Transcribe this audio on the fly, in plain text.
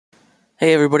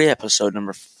Hey everybody, episode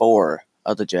number 4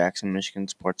 of the Jackson, Michigan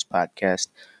Sports Podcast.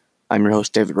 I'm your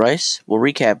host, David Rice. We'll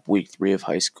recap week 3 of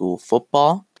high school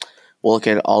football. We'll look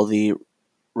at all the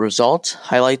results,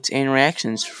 highlights, and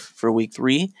reactions for week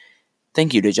 3.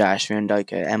 Thank you to Josh Van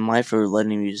Dyke at MLive for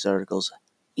letting me use articles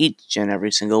each and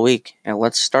every single week. And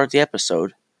let's start the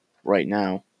episode right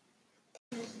now.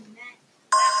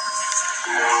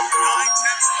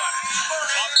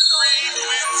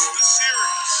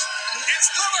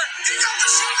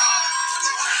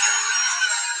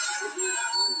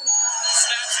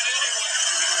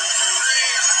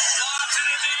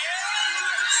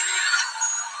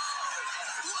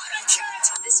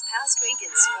 This past week in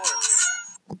sports.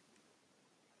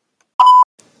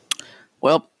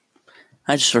 Well,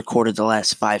 I just recorded the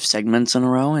last 5 segments in a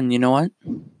row, and you know what?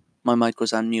 My mic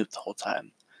was on mute the whole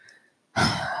time.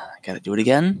 I gotta do it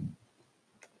again?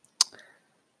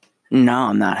 No,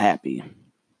 I'm not happy.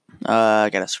 I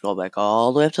gotta scroll back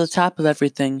all the way up to the top of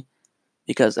everything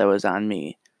because that was on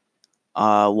me.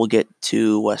 We'll get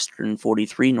to Western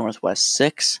 43, Northwest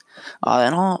 6.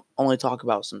 And I'll only talk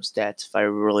about some stats if I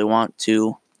really want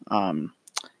to.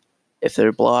 If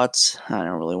they're blowouts, I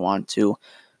don't really want to.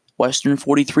 Western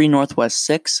 43, Northwest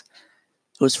 6.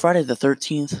 It was Friday the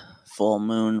 13th, full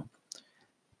moon.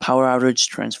 Power outage,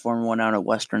 transformer went out at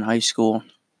Western High School.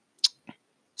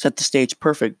 Set the stage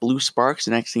perfect, blue sparks,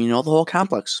 and next thing you know, the whole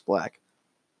complex was black.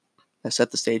 That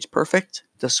set the stage perfect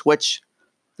to switch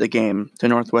the game to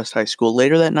Northwest High School.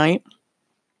 Later that night,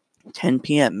 10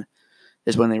 p.m.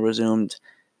 is when they resumed,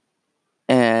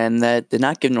 and that did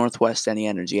not give Northwest any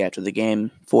energy after the game.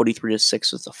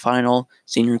 43-6 was the final.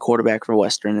 Senior quarterback for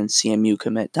Western and CMU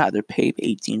commit Tyler Pape,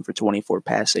 18 for 24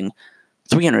 passing,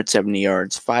 370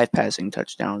 yards, 5 passing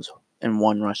touchdowns, and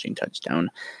 1 rushing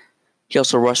touchdown. He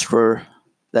also rushed for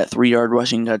that 3-yard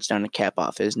rushing touchdown to cap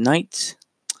off his night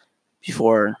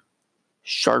before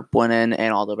Sharp went in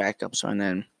and all the backups went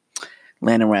in.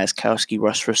 Landon Raskowski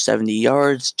rushed for 70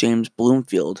 yards. James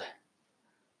Bloomfield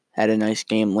had a nice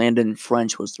game. Landon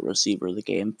French was the receiver of the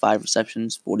game. 5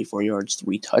 receptions, 44 yards,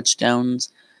 3 touchdowns.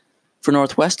 For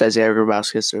Northwest, Isaiah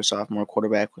Grabowskis, their sophomore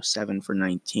quarterback, was 7 for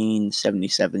 19,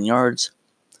 77 yards.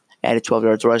 Added 12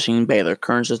 yards rushing. Baylor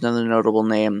Kearns is another notable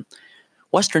name.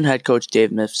 Western head coach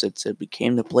Dave Mifsud said, "We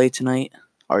came to play tonight.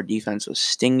 Our defense was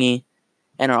stingy,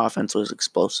 and our offense was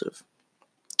explosive."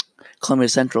 Columbia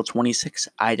Central 26,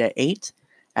 Ida 8.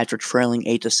 After trailing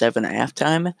 8-7 at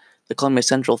halftime, the Columbia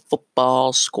Central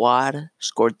football squad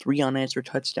scored 3 unanswered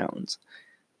touchdowns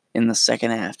in the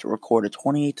second half to record a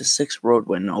 28-6 road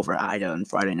win over Ida on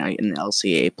Friday night in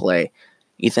LCA play.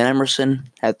 Ethan Emerson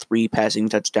had 3 passing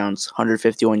touchdowns,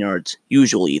 151 yards,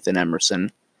 usual Ethan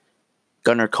Emerson.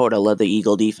 Gunnar Cota led the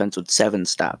Eagle defense with 7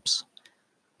 stops.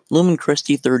 Lumen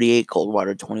Christi 38,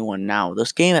 Coldwater 21. Now,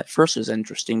 this game at first was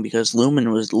interesting because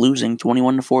Lumen was losing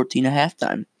 21-14 at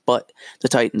halftime, but the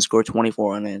Titans scored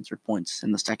 24 unanswered points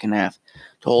in the second half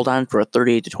to hold on for a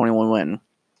 38-21 win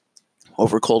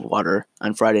over Coldwater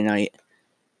on Friday night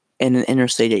in an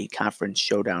Interstate 8 conference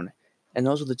showdown. And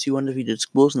those are the 2 undefeated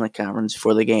schools in the conference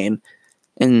for the game.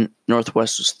 And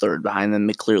Northwest was 3rd behind them.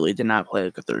 They clearly did not play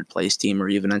like a 3rd-place team or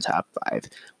even a top 5.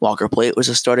 Walker Plate was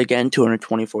a start again,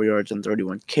 224 yards and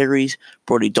 31 carries.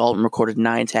 Brody Dalton recorded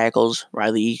 9 tackles.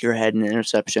 Riley Eager had an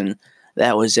interception.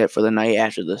 That was it for the night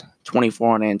after the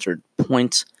 24 unanswered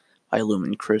points by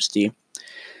Lumen Christi.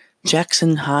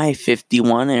 Jackson High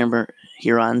 51, Amber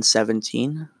Huron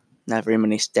 17. Not very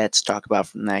many stats to talk about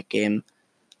from that game.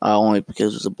 Only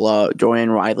because it was a blowout. Dorian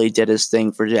Riley did his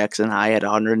thing for Jackson High at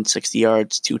 160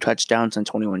 yards, 2 touchdowns, and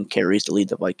 21 carries to lead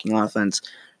the Viking offense.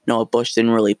 Noah Bush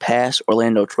didn't really pass.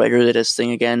 Orlando Traeger did his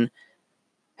thing again.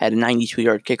 Had a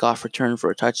 92-yard kickoff return for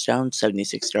a touchdown,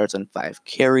 76 yards on 5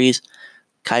 carries.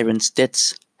 Kyron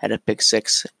Stitz had a pick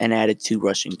 6 and added 2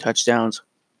 rushing touchdowns.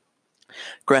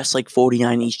 Grass Lake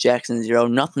 49, East Jackson 0.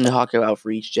 Nothing to talk about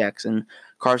for East Jackson.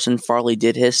 Carson Farley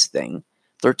did his thing.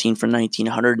 13 for 19,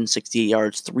 168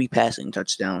 yards, 3 passing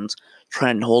touchdowns.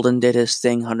 Trent Holden did his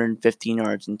thing, 115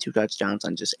 yards and 2 touchdowns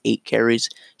on just 8 carries.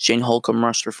 Shane Holcomb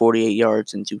rushed for 48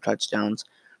 yards and 2 touchdowns.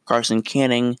 Carson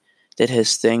Canning did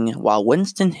his thing, while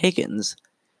Winston Higgins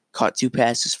caught 2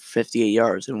 passes for 58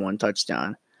 yards and 1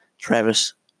 touchdown.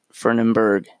 Travis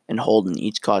Fernenberg and Holden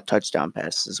each caught touchdown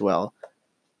passes as well.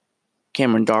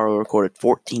 Cameron Darrow recorded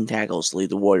 14 tackles to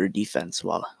lead the Warrior defense,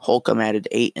 while Holcomb added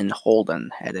 8 and Holden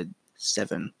added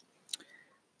 7.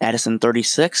 Addison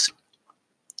 36,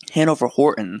 Hanover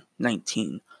Horton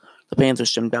 19. The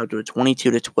Panthers jumped out to a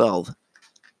 22-12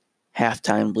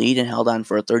 halftime lead and held on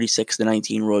for a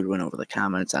 36-19 road win over the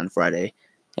Comets on Friday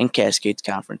in Cascades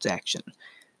Conference action.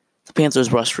 The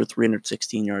Panthers rushed for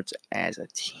 316 yards as a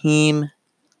team.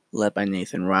 led by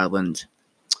Nathan Rodland.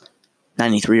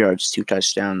 93 yards, 2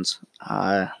 touchdowns.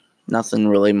 Nothing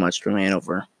really much from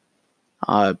Hanover.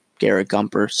 Garrett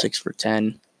Gumper, 6 for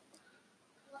 10.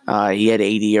 He had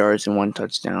 80 yards and 1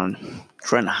 touchdown.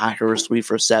 Trent Hocker was 3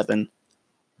 for 7.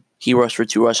 He rushed for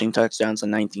 2 rushing touchdowns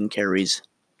and 19 carries.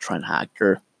 Trent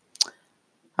Hocker.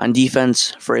 On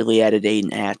defense, Fraley added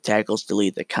 8.5 tackles to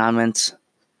lead the comments.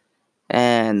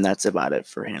 And that's about it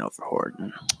for Hanover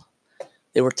Horton.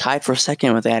 They were tied for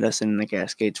second with Addison and the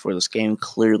Cascades for this game.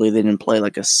 Clearly, they didn't play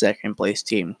like a second-place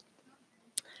team.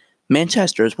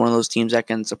 Manchester is one of those teams that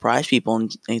can surprise people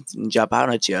and jump out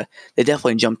at you. They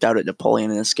definitely jumped out at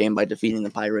Napoleon in this game by defeating the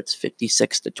Pirates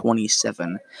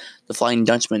 56-27. The Flying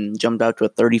Dutchman jumped out to a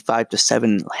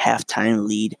 35-7 halftime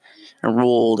lead and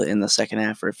rolled in the second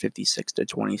half for a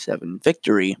 56-27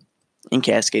 victory in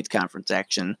Cascades Conference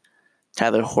action.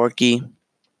 Tyler Horkey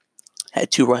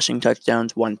had 2 rushing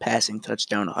touchdowns, 1 passing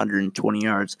touchdown, 120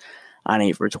 yards on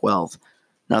 8 for 12.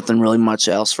 Nothing really much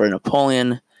else for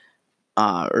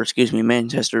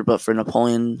Manchester, but for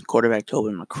Napoleon, quarterback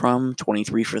Tobin McCrum,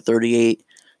 23 for 38,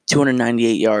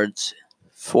 298 yards,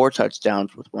 4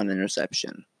 touchdowns with 1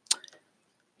 interception.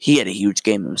 He had a huge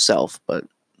game himself, but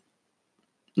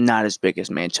not as big as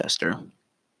Manchester.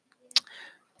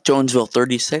 Jonesville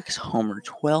 36, Homer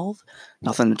 12.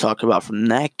 Nothing to talk about from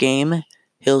that game.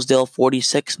 Hillsdale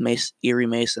 46, Erie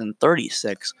Mason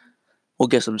 36. We'll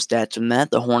get some stats from that.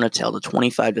 The Hornets held a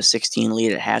 25-16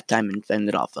 lead at halftime and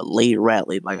fended off a late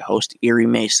rally by host Erie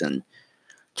Mason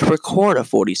to record a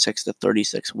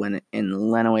 46-36 win in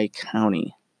Lenawee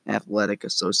County Athletic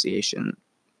Association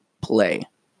play.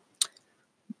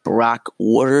 Brock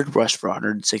Woodard rushed for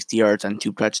 160 yards on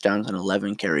 2 touchdowns and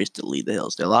 11 carries to lead the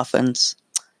Hillsdale offense.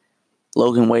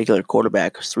 Logan Wakeler,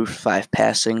 quarterback, was 3 for 5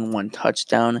 passing, 1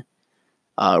 touchdown.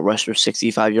 Rushed for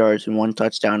 65 yards and 1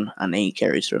 touchdown on 8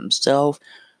 carries for himself.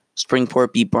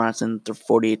 Springport beat Bronson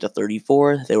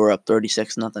 48-34. They were up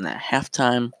 36-0 at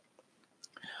halftime.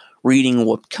 Reading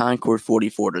whooped Concord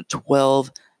 44-12.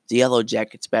 The Yellow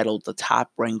Jackets battled the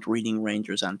top-ranked Reading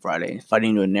Rangers on Friday,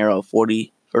 fighting to a narrow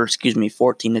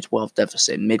 14-12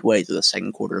 deficit midway through the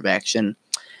second quarter of action.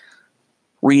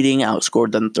 Reading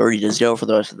outscored them 30-0 for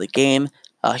the rest of the game.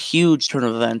 A huge turn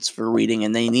of events for Reading,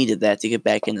 and they needed that to get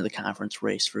back into the conference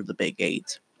race for the Big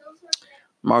 8.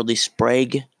 Marley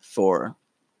Sprague for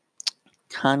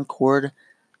Concord,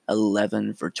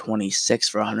 11 for 26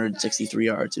 for 163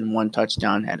 yards and 1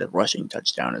 touchdown, had a rushing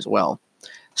touchdown as well.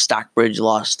 Stockbridge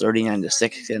lost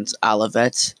 39-6 against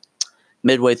Olivet.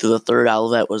 Midway through the third,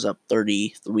 Olivet was up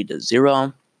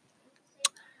 33-0.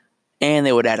 And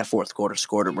they would add a fourth quarter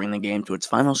score to bring the game to its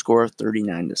final score,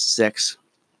 39-6.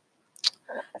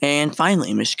 And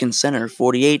finally, Michigan Center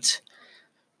 48,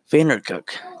 Vandercook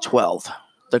 12.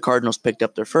 The Cardinals picked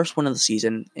up their first win of the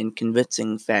season in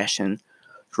convincing fashion,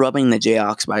 drubbing the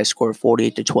Jayhawks by a score of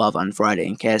 48-12 on Friday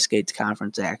in Cascades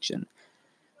Conference action.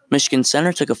 Michigan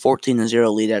Center took a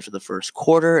 14-0 lead after the first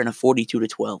quarter and a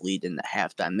 42-12 lead in the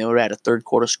halftime. They would add a third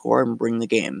quarter score and bring the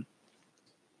game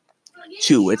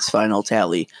to its final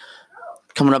tally.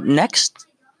 Coming up next,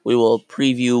 we will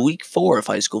preview Week 4 of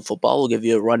high school football. We'll give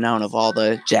you a rundown of all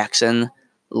the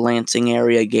Jackson-Lansing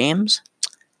area games.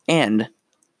 And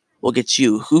we'll get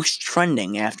you who's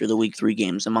trending after the Week 3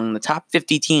 games among the top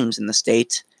 50 teams in the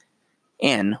state.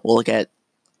 And we'll look at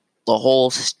the whole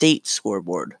state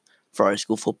scoreboard for high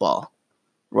school football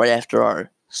right after our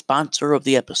sponsor of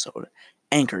the episode,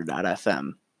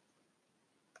 Anchor.fm.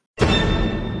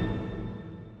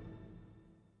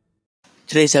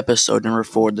 Today's episode, number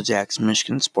 4 of the Jackson,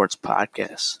 Michigan Sports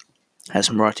Podcast, has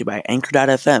been brought to you by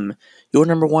Anchor.fm, your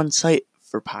number 1 site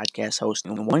for podcast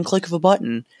hosting. With one click of a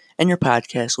button, and your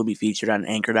podcast will be featured on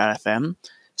Anchor.fm,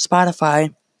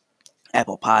 Spotify,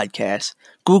 Apple Podcasts,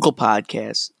 Google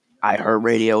Podcasts,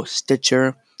 iHeartRadio,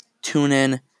 Stitcher,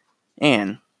 TuneIn,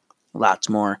 and lots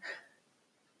more.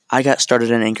 I got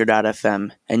started on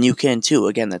Anchor.fm, and you can too.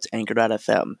 Again, that's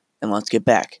Anchor.fm. And let's get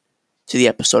back to the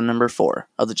episode number 4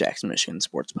 of the Jackson, Michigan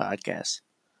Sports Podcast.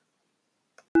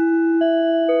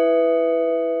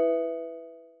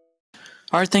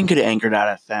 Alright, thank you to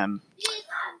Anchor.fm.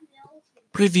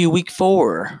 Preview Week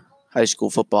 4 high school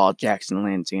football, Jackson,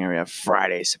 Lansing area,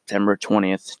 Friday, September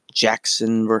 20th.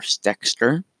 Jackson versus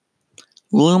Dexter.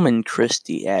 Lumen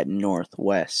Christi at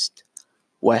Northwest.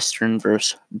 Western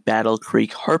versus Battle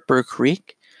Creek, Harper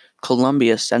Creek.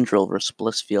 Columbia Central versus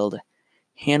Blissfield.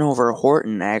 Hanover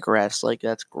Horton at Grass Lake.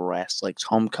 That's Grass Lake's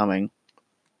homecoming.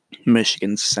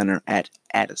 Michigan Center at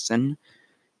Addison.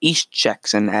 East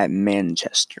Jackson at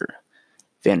Manchester.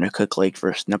 Vandercook Lake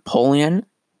versus Napoleon.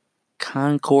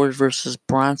 Concord versus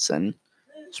Bronson.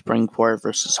 Springport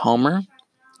versus Homer.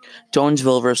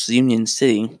 Jonesville versus Union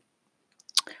City,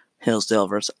 Hillsdale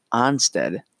versus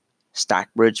Onsted,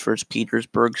 Stockbridge versus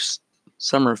Petersburg,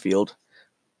 Summerfield,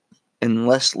 and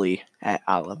Leslie at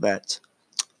Olivet.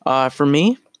 For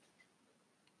me,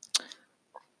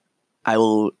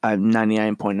 I'm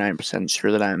 99.9%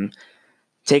 sure that I'm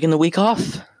taking the week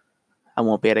off. I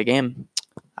won't be at a game.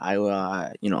 I'm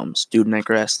a student at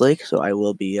Grass Lake, so I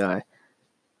will be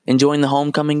enjoying the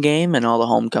homecoming game and all the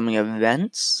homecoming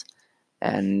events.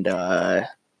 And I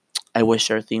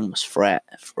wish our theme was frat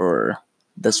for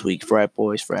this week, frat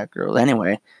boys, frat girls.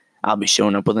 Anyway, I'll be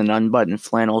showing up with an unbuttoned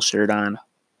flannel shirt on,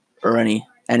 or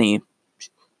any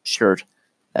shirt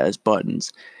that has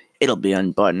buttons. It'll be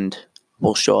unbuttoned.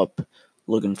 We'll show up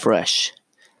looking fresh.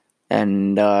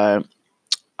 And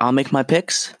I'll make my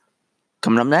picks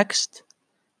coming up next.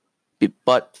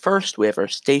 But first, we have our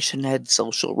Station Head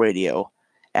Social Radio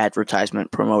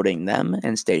advertisement promoting them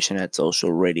and Station Head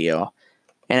Social Radio.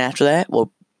 And after that,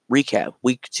 we'll recap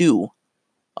Week 2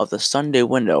 of the Sunday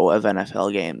window of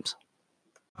NFL games.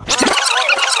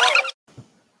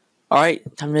 Alright,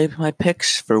 time to make my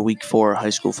picks for Week 4 high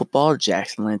school football,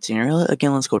 Jackson Lansing area.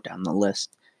 Again, let's go down the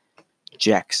list.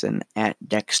 Jackson at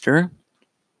Dexter.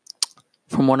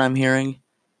 From what I'm hearing,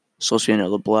 supposed to be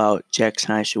another blowout.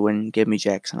 Jackson High should win. Give me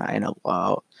Jackson High in a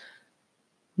blowout.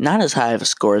 Not as high of a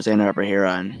score as Ann Arbor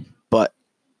Huron, but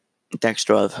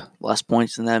Dexter will have less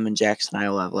points than them, and Jackson High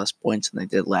will have less points than they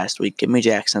did last week. Give me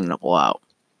Jackson in a blowout.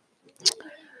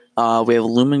 We have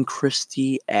Lumen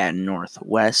Christi at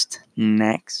Northwest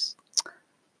next.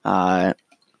 I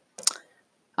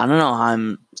don't know how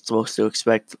I'm supposed to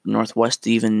expect Northwest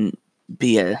to even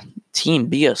be a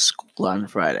school on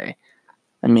Friday.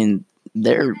 I mean,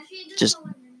 they're just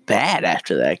bad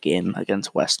after that game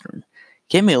against Western.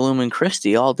 Give me a Lumen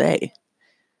Christi all day.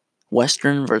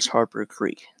 Western versus Harper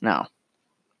Creek. Now,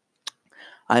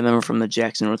 I remember from the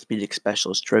Jackson Orthopedic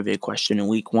Specialist trivia question in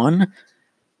Week 1,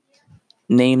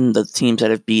 name the teams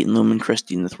that have beaten Lumen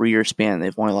Christi in the 3-year span.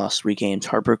 They've only lost 3 games.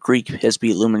 Harper Creek has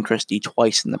beat Lumen Christi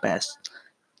twice in the past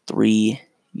 3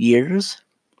 years.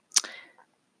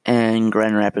 And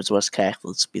Grand Rapids West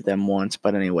Catholics beat them once.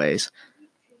 But anyways,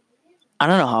 I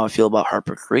don't know how I feel about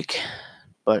Harper Creek,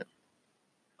 but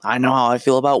I know how I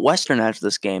feel about Western after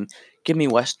this game. Give me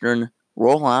Western,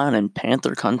 roll on, and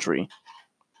Panther Country.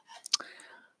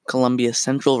 Columbia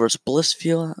Central versus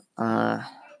Blissfield. I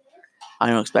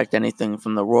don't expect anything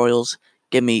from the Royals.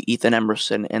 Give me Ethan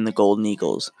Emerson and the Golden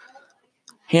Eagles.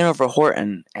 Hanover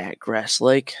Horton at Grass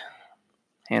Lake.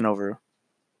 Hanover.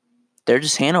 They're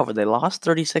just Hanover. They lost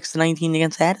 36-19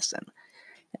 against Addison.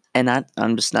 And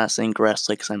I'm just not saying Grass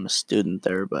Lake because I'm a student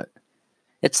there, but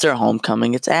it's their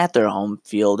homecoming. It's at their home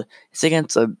field. It's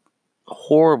against a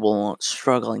horrible,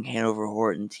 struggling Hanover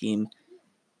Horton team.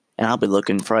 And I'll be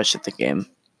looking fresh at the game.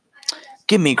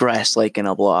 Give me Grass Lake in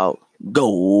a blowout. Go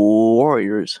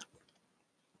Warriors.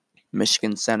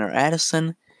 Michigan Center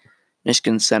Addison.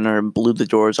 Michigan Center blew the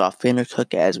doors off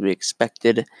Vandercook as we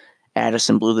expected.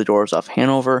 Addison blew the doors off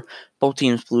Hanover. Both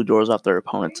teams blew doors off their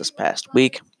opponents this past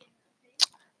week.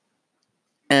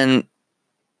 And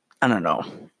I don't know.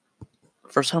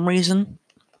 For some reason,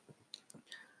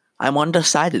 I'm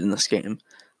undecided in this game.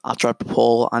 I'll drop a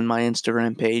poll on my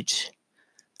Instagram page.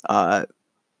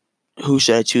 Who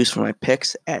should I choose for my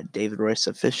picks? At David Royce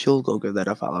Official. Go give that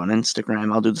a follow on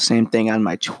Instagram. I'll do the same thing on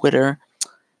my Twitter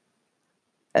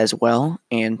as well.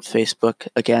 And Facebook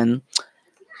again.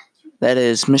 That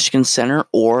is Michigan Center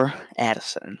or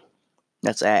Addison.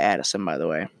 That's at Addison, by the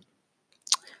way.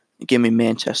 Give me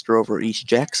Manchester over East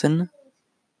Jackson.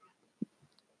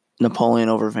 Napoleon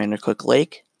over Vandercook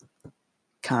Lake.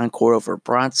 Concord over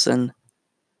Bronson.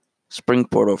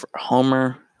 Springport over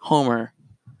Homer.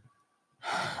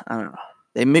 I don't know.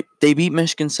 They beat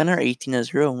Michigan Center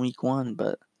 18-0 in Week 1,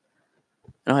 but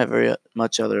I don't have very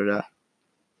much other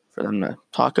for them to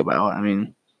talk about. I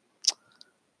mean,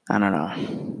 I don't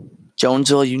know.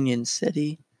 Jonesville, Union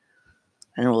City.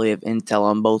 I don't really have intel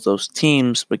on both those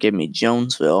teams, but give me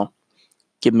Jonesville.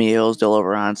 Give me Hillsdale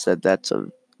over Onsted.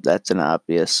 That's an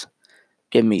obvious.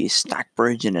 Give me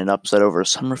Stockbridge in an upset over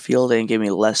Summerfield, and give me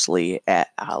Leslie at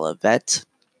Olivet.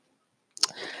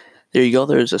 There you go.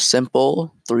 There's a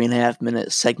simple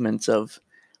 3.5-minute segment of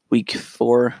Week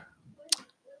 4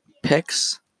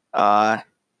 picks. That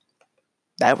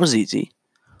was easy.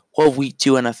 We'll have Week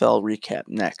 2 NFL recap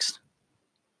next.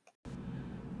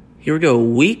 Here we go.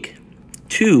 Week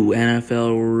 2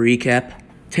 NFL recap.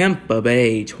 Tampa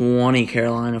Bay 20,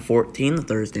 Carolina 14, the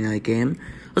Thursday night game.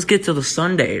 Let's get to the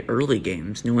Sunday early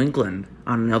games. New England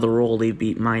on another roll. They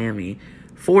beat Miami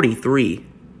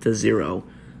 43-0.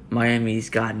 Miami's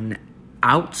gotten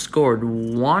outscored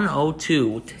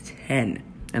 102-10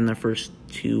 in their first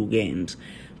 2 games.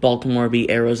 Baltimore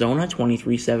beat Arizona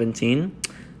 23-17.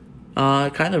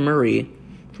 Kyler Murray,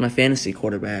 my fantasy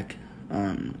quarterback.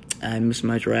 I missed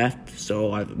my draft,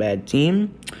 so I have a bad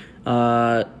team.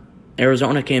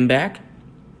 Arizona came back.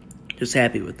 Just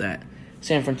happy with that.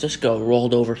 San Francisco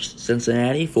rolled over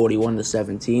Cincinnati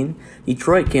 41-17.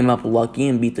 Detroit came up lucky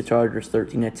and beat the Chargers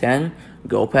 13-10.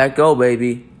 Go Pack, go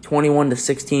baby!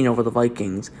 21-16 over the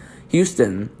Vikings.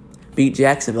 Houston beat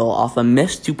Jacksonville off a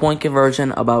missed 2-point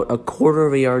conversion about a quarter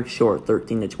of a yard short,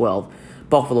 13-12.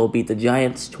 Buffalo beat the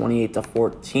Giants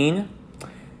 28-14.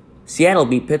 Seattle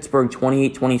beat Pittsburgh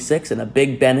 28-26 and a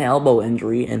Big Ben elbow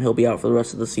injury, and he'll be out for the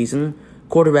rest of the season.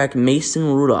 Quarterback Mason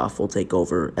Rudolph will take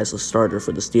over as the starter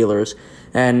for the Steelers.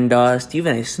 And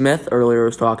Stephen A. Smith earlier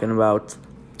was talking about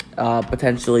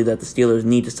potentially that the Steelers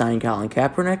need to sign Colin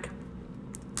Kaepernick.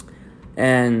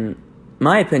 And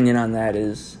my opinion on that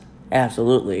is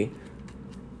absolutely.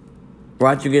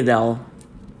 Roger Goodell,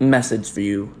 message for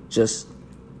you. Just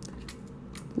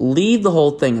leave the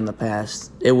whole thing in the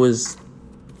past. It was,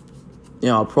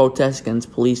 a protest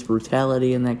against police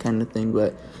brutality and that kind of thing,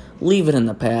 but leave it in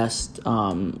the past.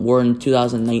 We're in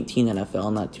 2019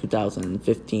 NFL, not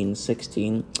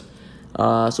 2015-16.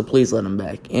 So please let him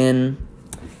back in.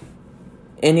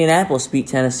 Indianapolis beat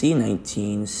Tennessee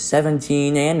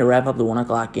 19-17, and to wrap up the 1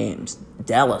 o'clock games,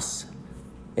 Dallas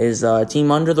is a team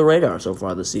under the radar so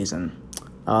far this season.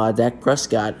 Dak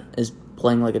Prescott is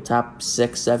playing like a top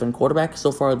 6-7 quarterback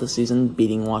so far this season,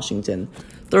 beating Washington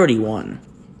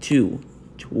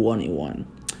 31-21.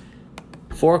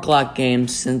 4 o'clock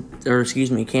games,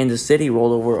 Kansas City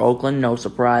rolled over Oakland, no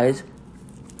surprise,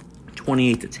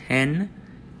 28-10.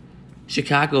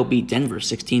 Chicago beat Denver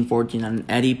 16-14 on an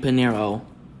Eddie Pinheiro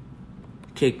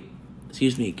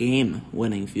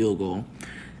game-winning field goal.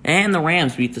 And the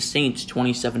Rams beat the Saints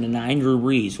 27-9. Drew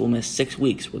Brees will miss 6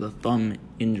 weeks with a thumb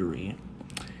injury.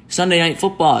 Sunday Night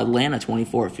Football, Atlanta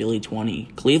 24, Philly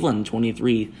 20, Cleveland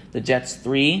 23, the Jets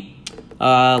 3.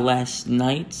 Last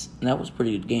night, and that was a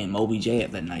pretty good game. OBJ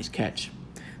had that nice catch.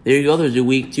 There you go. There's your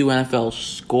Week 2 NFL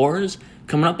scores.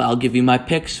 Coming up, I'll give you my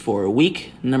picks for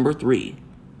week number 3.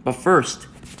 But first,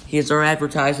 here's our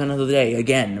advertisement of the day,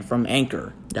 again, from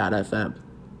Anchor.fm.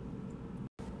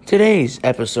 Today's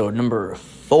episode number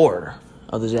 4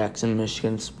 of the Jackson,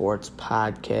 Michigan Sports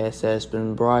Podcast has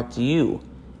been brought to you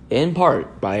in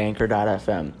part by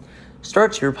Anchor.fm.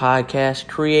 Start your podcast,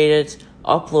 create it,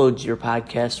 upload your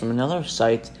podcast from another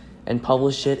site, and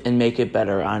publish it and make it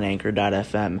better on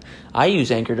Anchor.fm. I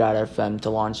use Anchor.fm to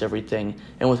launch everything,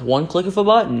 and with one click of a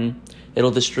button,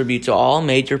 it'll distribute to all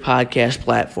major podcast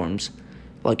platforms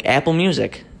like Apple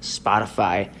Music,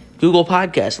 Spotify, Google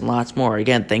Podcasts, and lots more.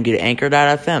 Again, thank you to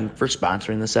Anchor.fm for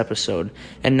sponsoring this episode.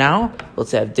 And now,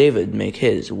 let's have David make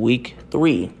his Week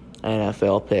 3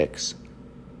 NFL picks.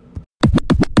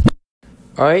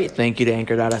 Alright, thank you to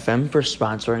Anchor.fm for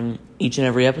sponsoring each and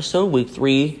every episode. Week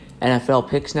 3 NFL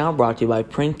picks now brought to you by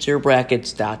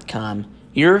PrintYourBrackets.com,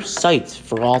 your site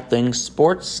for all things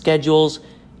sports, schedules,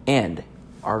 and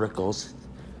articles.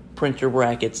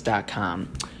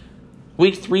 PrintYourBrackets.com.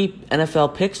 Week 3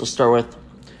 NFL picks, we'll start with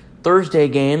Thursday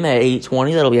game at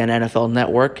 8:20. That'll be on NFL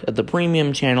Network at the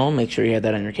premium channel. Make sure you have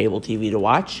that on your cable TV to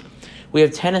watch. We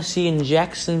have Tennessee and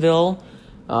Jacksonville.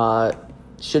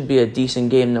 Should be a decent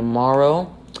game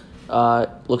tomorrow.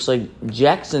 Looks like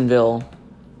Jacksonville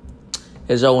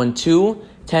is 0-2.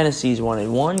 Tennessee's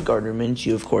 1-1. Gardner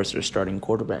Minshew, of course, their starting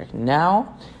quarterback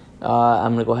now.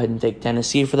 I'm going to go ahead and take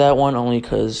Tennessee for that one, only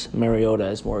because Mariota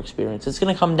has more experience. It's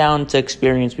going to come down to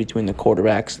experience between the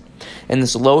quarterbacks in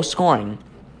this low-scoring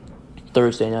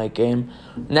Thursday night game.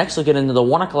 Next, we'll get into the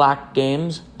 1 o'clock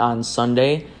games on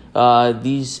Sunday. We'll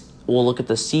look at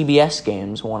the CBS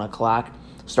games, 1 o'clock.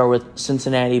 Start with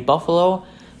Cincinnati-Buffalo.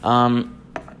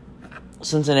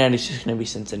 Cincinnati's just going to be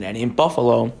Cincinnati. And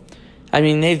Buffalo,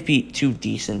 they've beat 2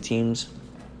 decent teams,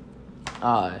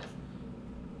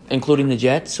 including the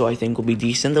Jets, so I think will be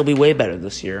decent. They'll be way better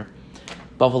this year.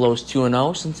 Buffalo's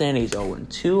 2-0. Cincinnati's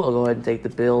 0-2. I'll go ahead and take the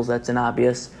Bills. That's an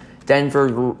obvious. We'll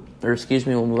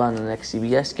move on to the next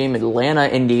CBS game. Atlanta,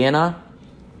 Indiana.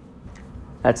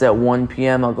 That's at 1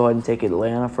 p.m. I'll go ahead and take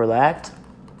Atlanta for that.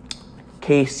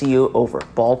 KC over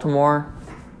Baltimore.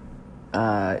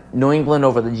 New England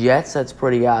over the Jets. That's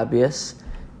pretty obvious.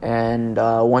 And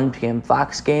 1 p.m.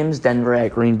 Fox games. Denver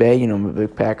at Green Bay. I'm a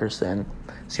big Packers fan.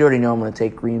 So you already know I'm going to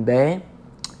take Green Bay.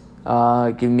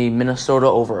 Give me Minnesota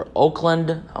over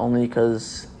Oakland. Only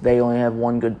because they only have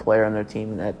one good player on their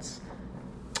team.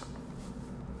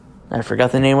 I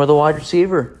forgot the name of the wide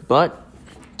receiver. But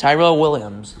Tyrell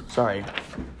Williams. Sorry.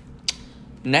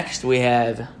 Next we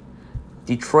have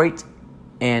Detroit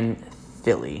and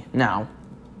Philly. Now,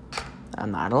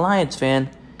 I'm not a Lions fan,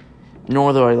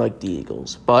 nor do I like the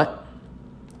Eagles. But,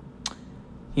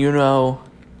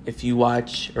 if you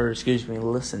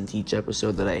listen to each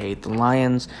episode, that I hate the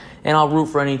Lions, and I'll root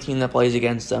for any team that plays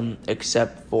against them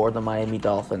except for the Miami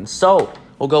Dolphins. So,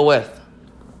 we'll go with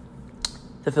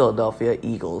the Philadelphia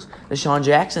Eagles. Deshaun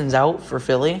Jackson's out for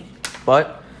Philly,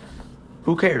 but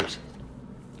who cares?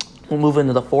 We'll move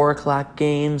into the 4 o'clock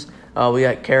games. We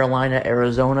got Carolina,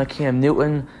 Arizona, Cam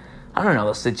Newton. I don't know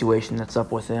the situation that's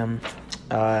up with him.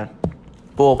 But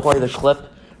we'll play the clip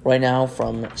right now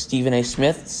from Stephen A.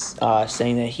 Smith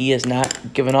saying that he has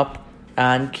not given up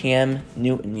on Cam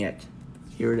Newton yet.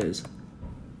 Here it is.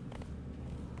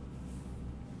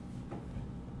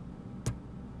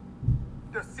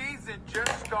 The season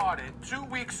just started 2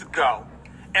 weeks ago,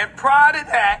 and prior to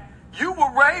that, you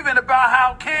were raving about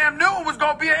how Cam Newton was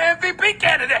going to be an MVP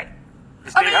candidate.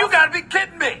 I mean, you got to be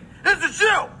kidding me. This is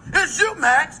you. It's you,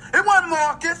 Max. It wasn't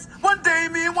Marcus, wasn't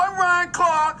Damian, wasn't Ryan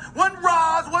Clark, wasn't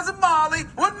Roz, wasn't Molly,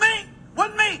 wasn't me.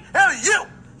 Wasn't me. Hell, you.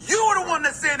 You were the one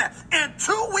that said that. And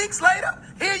 2 weeks later,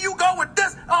 here you go with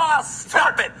this. Oh,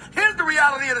 stop it. Here's the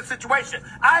reality of the situation.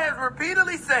 I have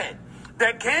repeatedly said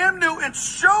that Cam Newton's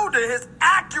shoulder, his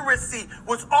accuracy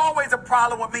was always a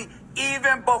problem with me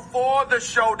even before the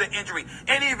shoulder injury.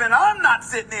 And even I'm not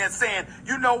sitting there saying,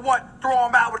 you know what, throw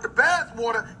him out with the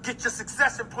bathwater, get your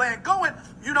succession plan going.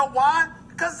 You know why?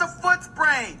 Because it's a foot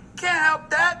sprain. Can't help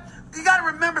that. You got to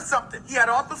remember something. He had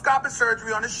arthroscopic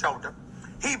surgery on his shoulder.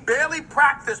 He barely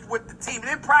practiced with the team. He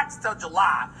didn't practice till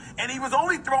July. And he was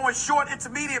only throwing short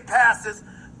intermediate passes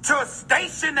to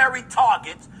stationary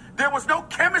targets. There was no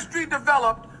chemistry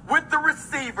developed with the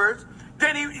receivers.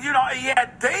 Then he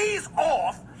had days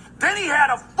off. Then he had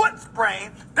a foot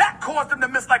sprain. That caused him to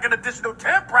miss like an additional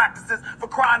 10 practices, for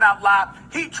crying out loud.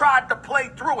 He tried to play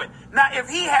through it. Now, if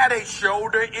he had a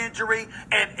shoulder injury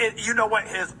and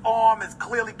his arm is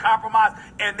clearly compromised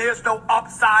and there's no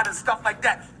upside and stuff like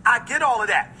that, I get all of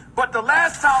that. But the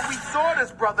last time we saw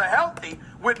this brother healthy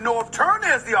with Norv Turner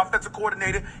as the offensive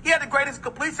coordinator, he had the greatest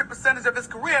completion percentage of his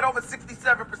career at over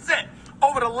 67%.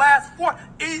 Over the last 4,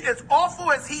 as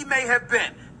awful as he may have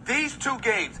been, these 2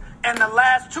 games, and the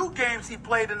last 2 games he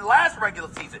played in the last regular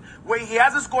season, where he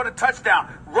hasn't scored a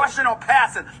touchdown, rushing or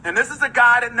passing. And this is a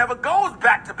guy that never goes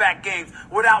back-to-back games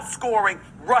without scoring,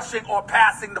 rushing, or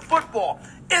passing the football.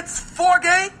 It's 4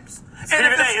 games. And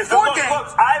if it's 4 games,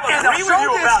 and the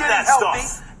shoulder is getting healthy,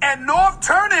 and Norv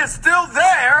Turner is still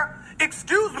there,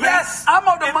 excuse me, yes, I'm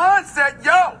of the mindset,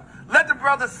 let the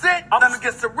brother sit, let him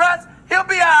get some rest. He'll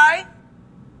be all right.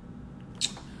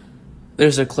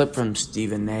 There's a clip from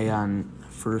Stephen A. on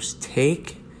First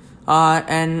Take,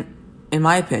 and in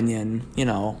my opinion,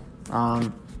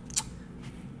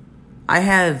 I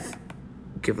have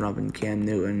given up on Cam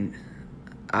Newton.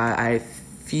 I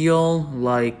feel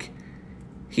like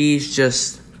he's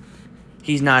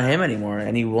not him anymore,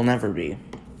 and he will never be.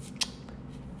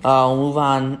 We'll move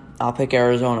on. I'll pick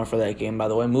Arizona for that game, by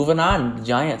the way. Moving on, the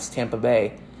Giants, Tampa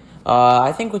Bay.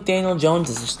 I think with Daniel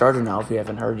Jones as a starter now, if you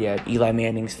haven't heard yet, Eli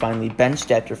Manning's finally benched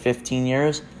after 15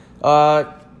 years.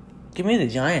 Give me the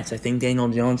Giants. I think Daniel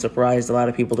Jones surprised a lot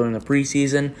of people during the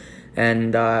preseason,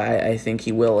 and I think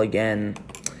he will again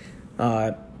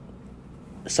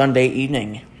Sunday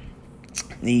evening.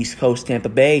 The East Coast, Tampa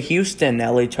Bay, Houston,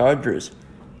 LA Chargers.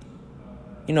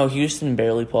 Houston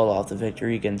barely pulled off the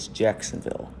victory against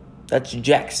Jacksonville. That's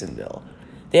Jacksonville.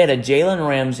 They had a Jalen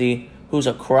Ramsey who's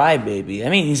a crybaby. I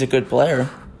mean, he's a good player,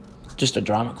 just a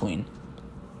drama queen.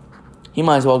 He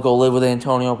might as well go live with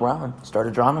Antonio Brown, start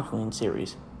a drama queen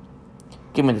series.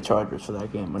 Give me the Chargers for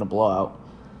that game in a blowout.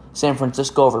 San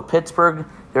Francisco over Pittsburgh.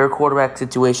 Their quarterback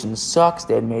situation sucks.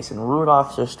 They had Mason Rudolph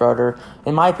as their starter.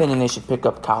 In my opinion, they should pick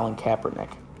up Colin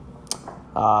Kaepernick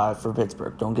for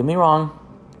Pittsburgh. Don't get me wrong.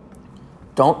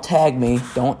 Don't tag me.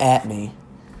 Don't at me.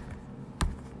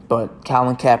 But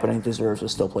Colin Kaepernick deserves to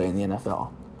still play in the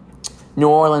NFL. New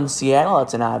Orleans, Seattle.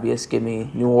 That's an obvious. Give me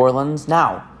New Orleans.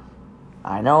 Now,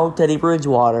 I know Teddy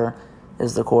Bridgewater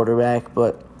is the quarterback,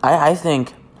 but I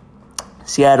think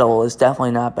Seattle is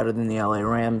definitely not better than the LA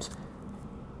Rams.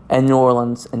 And New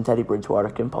Orleans and Teddy Bridgewater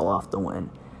can pull off the win.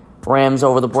 Rams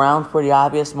over the Browns, pretty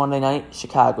obvious Monday night.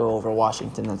 Chicago over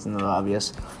Washington, that's another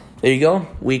obvious. There you go,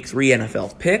 Week 3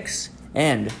 NFL picks.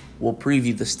 And we'll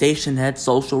preview the Station Head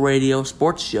Social Radio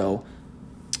Sports Show.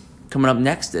 Coming up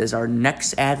next is our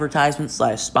next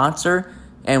advertisement/sponsor.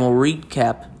 And we'll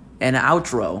recap and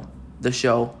outro the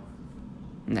show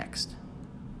next.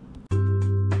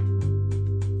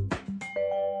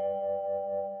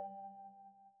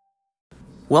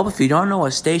 Well, if you don't know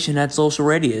what Station Head Social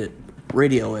Radio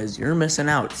radio is, you're missing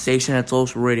out. Stationhead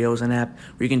Social Radio is an app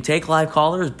where you can take live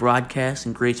callers, broadcast,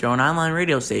 and create your own online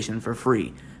radio station for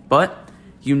free. But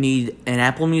you need an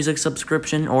Apple Music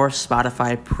subscription or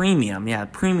Spotify Premium. Yeah,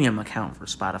 premium account for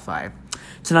Spotify.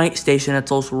 Tonight, Stationhead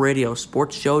Social Radio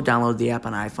Sports Show. Download the app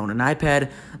on iPhone and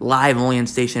iPad. Live only on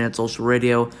Stationhead Social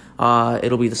Radio.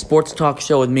 It'll be the Sports Talk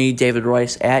Show with me, David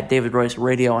Royce, at David Royce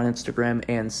Radio on Instagram,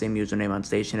 and same username on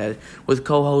Stationhead, with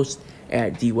co-host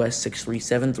at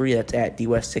DWest6373. That's at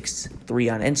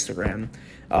DWest63 on Instagram.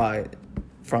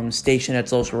 From Stationhead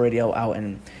Social Radio out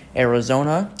in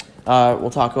Arizona. We'll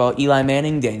talk about Eli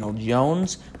Manning, Daniel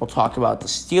Jones. We'll talk about the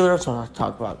Steelers. We'll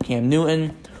talk about Cam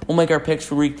Newton. We'll make our picks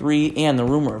for Week 3 and the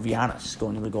rumor of Giannis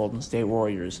going to the Golden State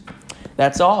Warriors.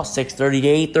 That's all. 6:30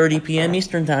 to 8:30 p.m.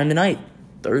 Eastern Time tonight.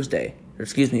 Wednesday.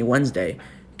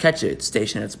 Catch it.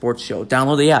 Stationhead Sports Show.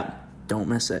 Download the app. Don't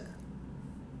miss it.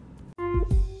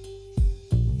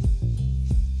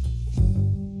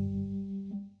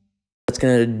 That's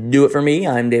going to do it for me.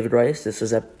 I'm David Rice. This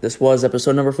was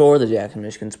episode number 4 of the Jackson,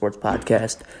 Michigan Sports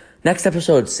Podcast. Next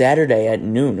episode, Saturday at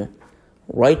noon,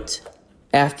 right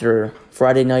after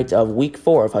Friday night of Week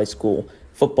 4 of high school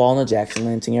football in the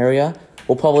Jackson-Lansing area.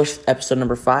 We'll publish episode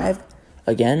number 5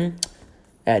 again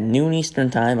at noon Eastern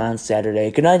Time on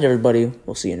Saturday. Good night, everybody.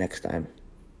 We'll see you next time.